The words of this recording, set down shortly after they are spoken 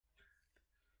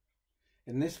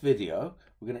In this video,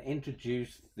 we're going to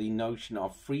introduce the notion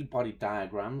of free body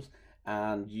diagrams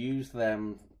and use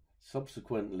them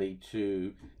subsequently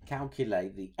to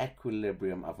calculate the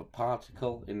equilibrium of a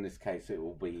particle. In this case, it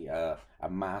will be a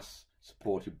mass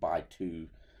supported by two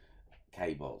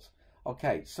cables.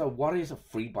 Okay, so what is a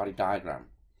free body diagram?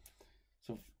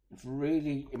 So it's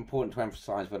really important to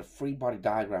emphasize that a free body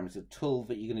diagram is a tool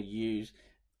that you're going to use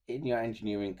in your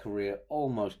engineering career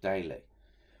almost daily.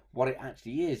 What it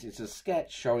actually is, it's a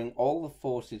sketch showing all the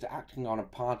forces acting on a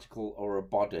particle or a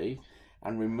body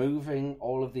and removing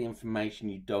all of the information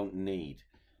you don't need.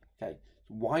 Okay, so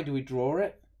why do we draw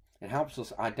it? It helps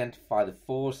us identify the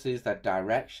forces, their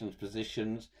directions,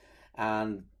 positions,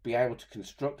 and be able to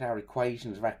construct our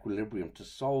equations of equilibrium to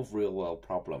solve real-world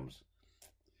problems.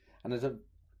 And there's a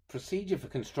procedure for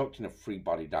constructing a free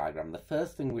body diagram. The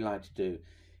first thing we like to do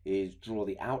is draw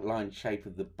the outline shape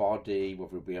of the body,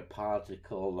 whether it be a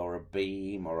particle or a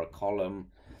beam or a column,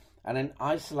 and then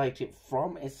isolate it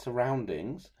from its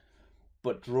surroundings,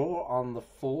 but draw on the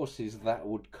forces that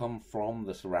would come from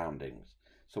the surroundings.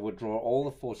 So we'll draw all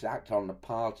the forces acting on the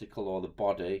particle or the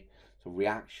body, so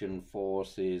reaction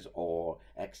forces or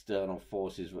external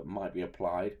forces that might be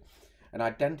applied, and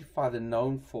identify the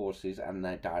known forces and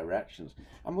their directions.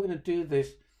 And we're going to do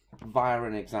this via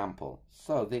an example.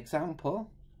 So the example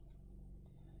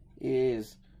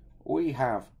is we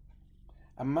have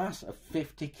a mass of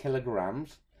 50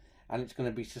 kilograms and it's going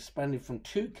to be suspended from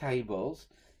two cables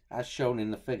as shown in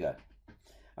the figure.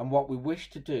 And what we wish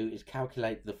to do is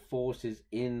calculate the forces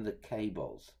in the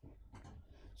cables.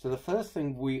 So the first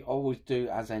thing we always do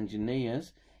as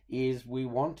engineers is we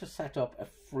want to set up a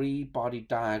free body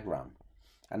diagram.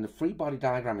 And the free body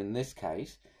diagram in this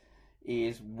case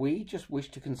is we just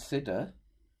wish to consider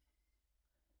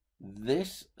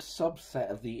this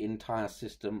subset of the entire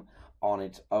system on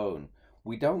its own.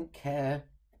 We don't care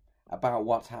about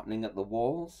what's happening at the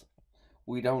walls.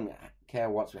 We don't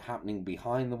care what's happening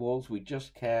behind the walls. We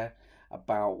just care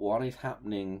about what is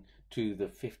happening to the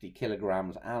 50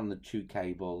 kilograms and the two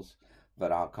cables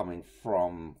that are coming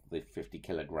from the 50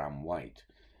 kilogram weight.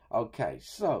 Okay,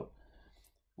 so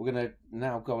we're going to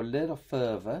now go a little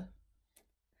further,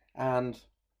 and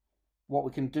what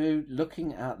we can do,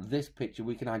 looking at this picture,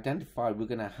 we can identify we're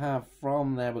going to have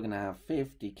from there, we're going to have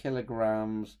 50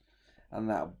 kilograms, and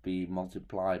that will be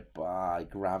multiplied by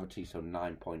gravity, so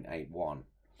 9.81.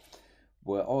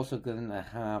 We're also going to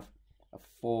have a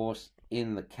force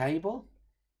in the cable,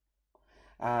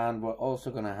 and we're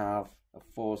also going to have a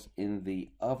force in the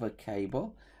other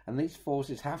cable, and these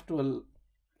forces have to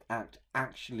act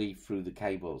actually through the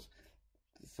cables.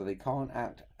 So they can't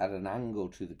act at an angle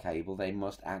to the cable, they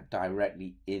must act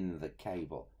directly in the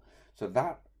cable. So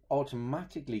that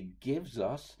automatically gives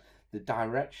us the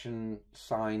direction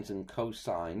signs and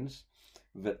cosines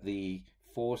that the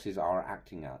forces are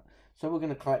acting at. So we're going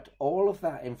to collect all of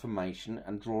that information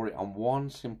and draw it on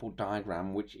one simple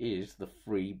diagram, which is the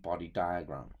free body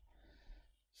diagram.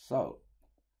 So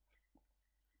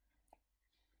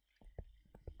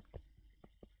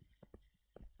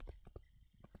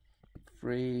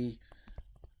free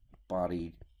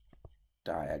body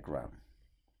diagram.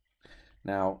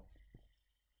 Now,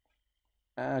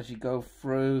 as you go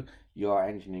through your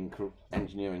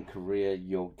engineering career,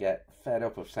 you'll get fed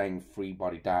up of saying free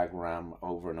body diagram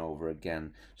over and over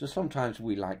again. So sometimes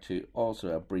we like to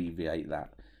also abbreviate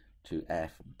that to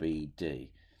FBD.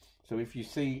 So if you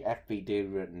see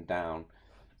FBD written down,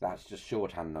 that's just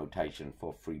shorthand notation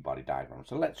for free body diagram.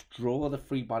 So let's draw the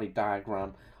free body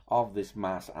diagram of this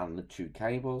mass and the two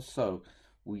cables. So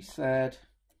we said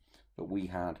that we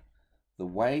had the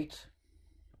weight,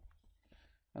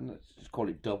 and let's just call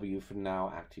it W for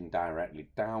now, acting directly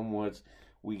downwards.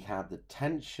 We had the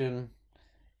tension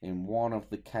in one of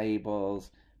the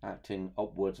cables acting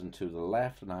upwards and to the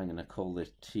left, and I'm going to call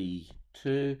this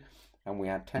T2, and we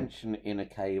had tension in a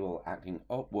cable acting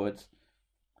upwards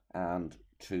and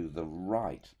to the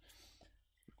right,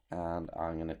 and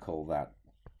I'm going to call that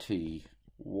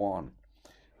T1.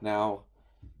 Now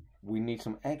we need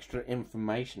some extra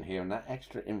information here, and that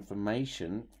extra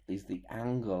information is the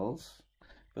angles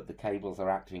that the cables are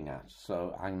acting at.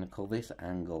 So I'm going to call this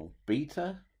angle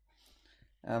beta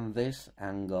and this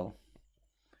angle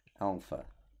alpha.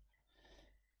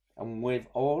 And with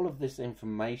all of this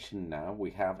information now,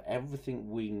 we have everything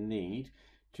we need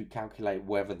to calculate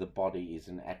whether the body is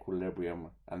in equilibrium,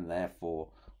 and therefore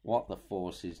what the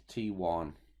forces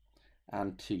T1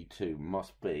 and T2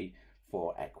 must be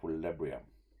for equilibrium.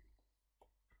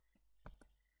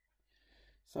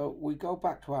 So we go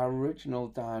back to our original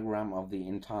diagram of the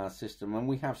entire system, and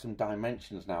we have some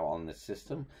dimensions now on this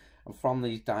system, and from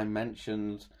these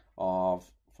dimensions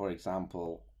of for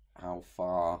example, how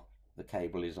far the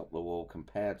cable is up the wall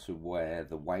compared to where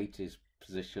the weight is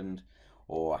positioned,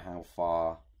 or how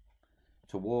far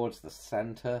towards the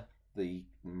center the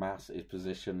mass is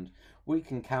positioned, we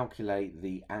can calculate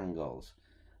the angles.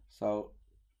 So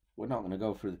we're not going to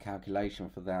go through the calculation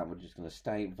for that. We're just going to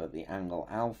state that the angle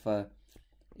alpha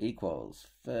equals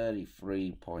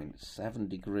 33.7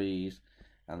 degrees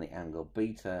and the angle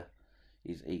beta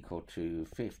is equal to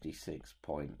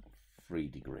 56.3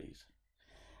 degrees.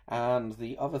 And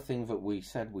the other thing that we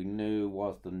said we knew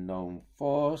was the known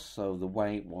force. So the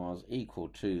weight was equal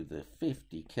to the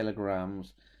 50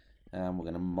 kilograms, and we're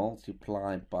going to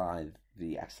multiply by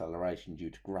the acceleration due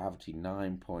to gravity,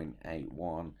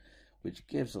 9.81, which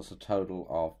gives us a total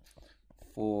of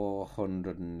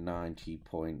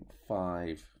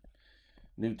 490.5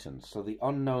 newtons. So the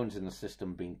unknowns in the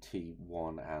system being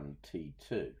T1 and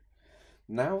T2.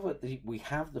 Now that we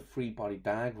have the free body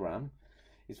diagram,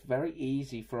 it's very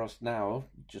easy for us now,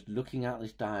 just looking at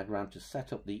this diagram, to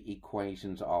set up the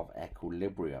equations of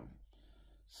equilibrium.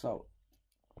 So,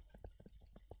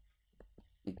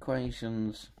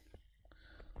 equations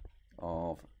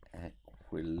of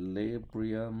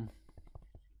equilibrium.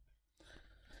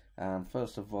 And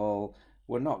first of all,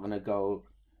 we're not going to go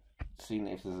seeing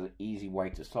if there's an easy way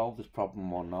to solve this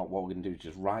problem or not. What we're going to do is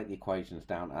just write the equations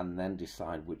down and then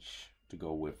decide which to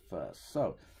go with first.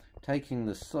 So, taking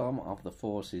the sum of the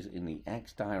forces in the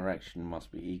x direction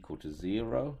must be equal to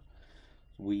 0.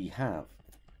 We have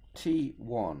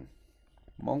T1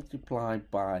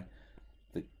 multiplied by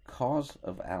the cos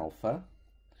of alpha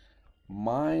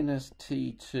minus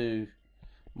T2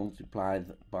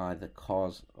 multiplied by the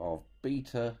cos of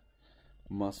beta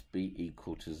must be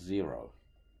equal to 0.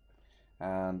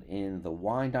 And in the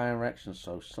y direction,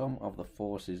 so sum of the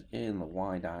forces in the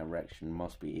y direction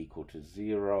must be equal to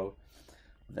 0.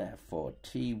 Therefore,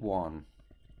 T1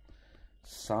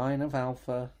 sine of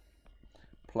alpha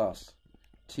plus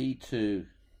T2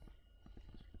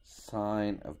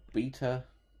 sine of beta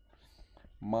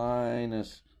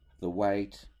minus the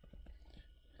weight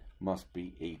must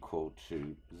be equal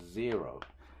to 0.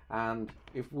 And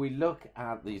if we look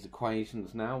at these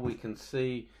equations now, we can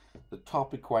see the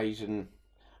top equation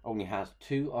only has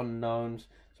 2 unknowns.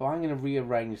 So I'm going to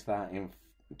rearrange that in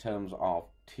terms of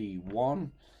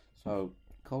T1. So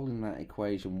calling that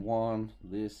equation 1,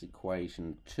 this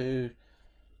equation 2.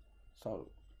 So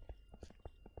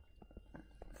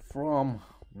from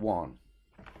 1,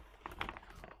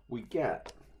 we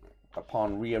get,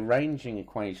 upon rearranging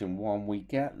equation 1, we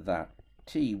get that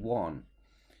T1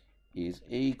 is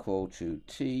equal to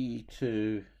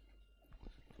T2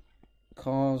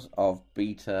 cos of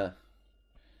beta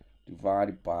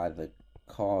divided by the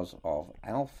cos of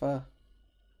alpha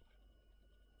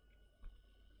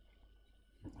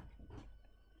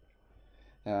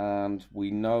and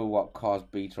we know what cos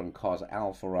beta and cos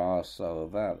alpha are, so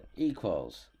that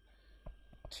equals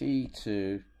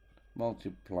T2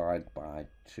 multiplied by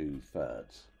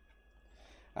 2/3.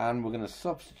 And we're going to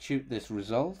substitute this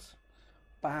result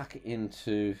back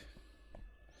into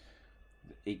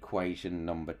equation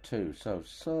number 2. So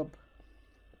sub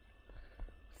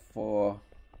for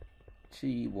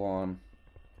T1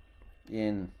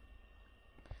 in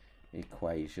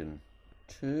equation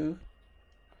 2,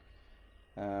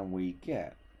 and we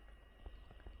get,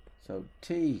 so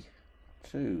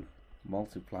T2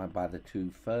 multiplied by the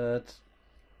 2/3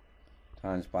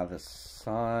 times by the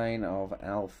sine of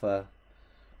alpha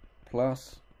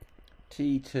plus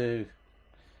T2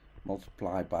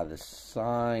 multiplied by the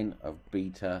sine of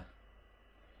beta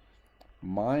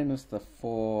minus the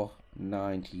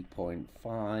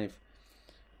 490.5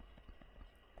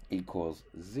 equals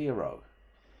 0.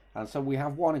 And so we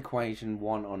have one equation,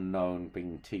 one unknown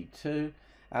being T2,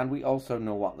 and we also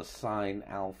know what the sine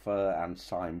alpha and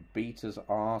sine betas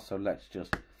are, so let's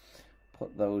just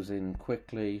put those in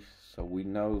quickly. So we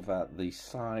know that the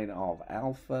sine of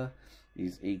alpha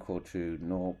is equal to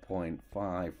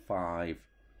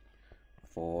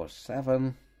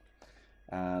 0.5547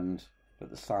 and that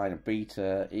the sine of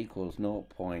beta equals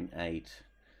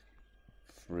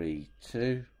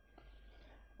 0.832,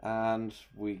 and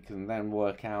we can then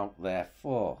work out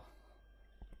therefore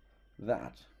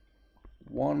that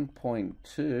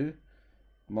 1.2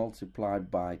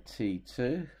 multiplied by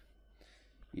T2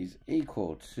 is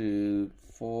equal to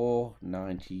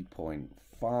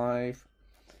 490.5,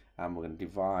 and we're going to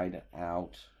divide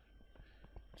out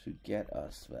to get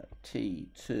us that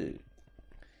T2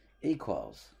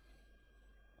 equals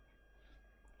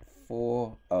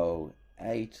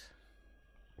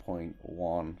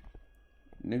 408.1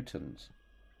 newtons.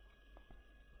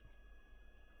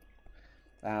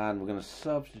 and we're going to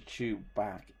substitute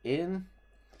back in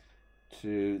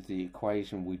to the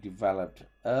equation we developed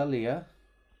earlier,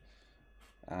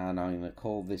 and I'm going to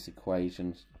call this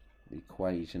equation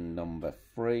number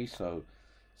 3. So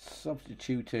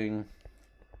substituting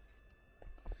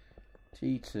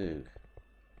T2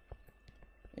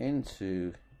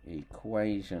 into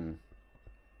equation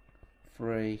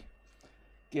 3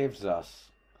 gives us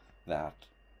that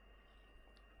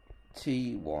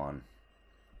T1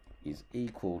 is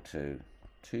equal to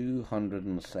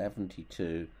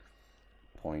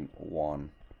 272.1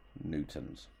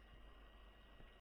 newtons.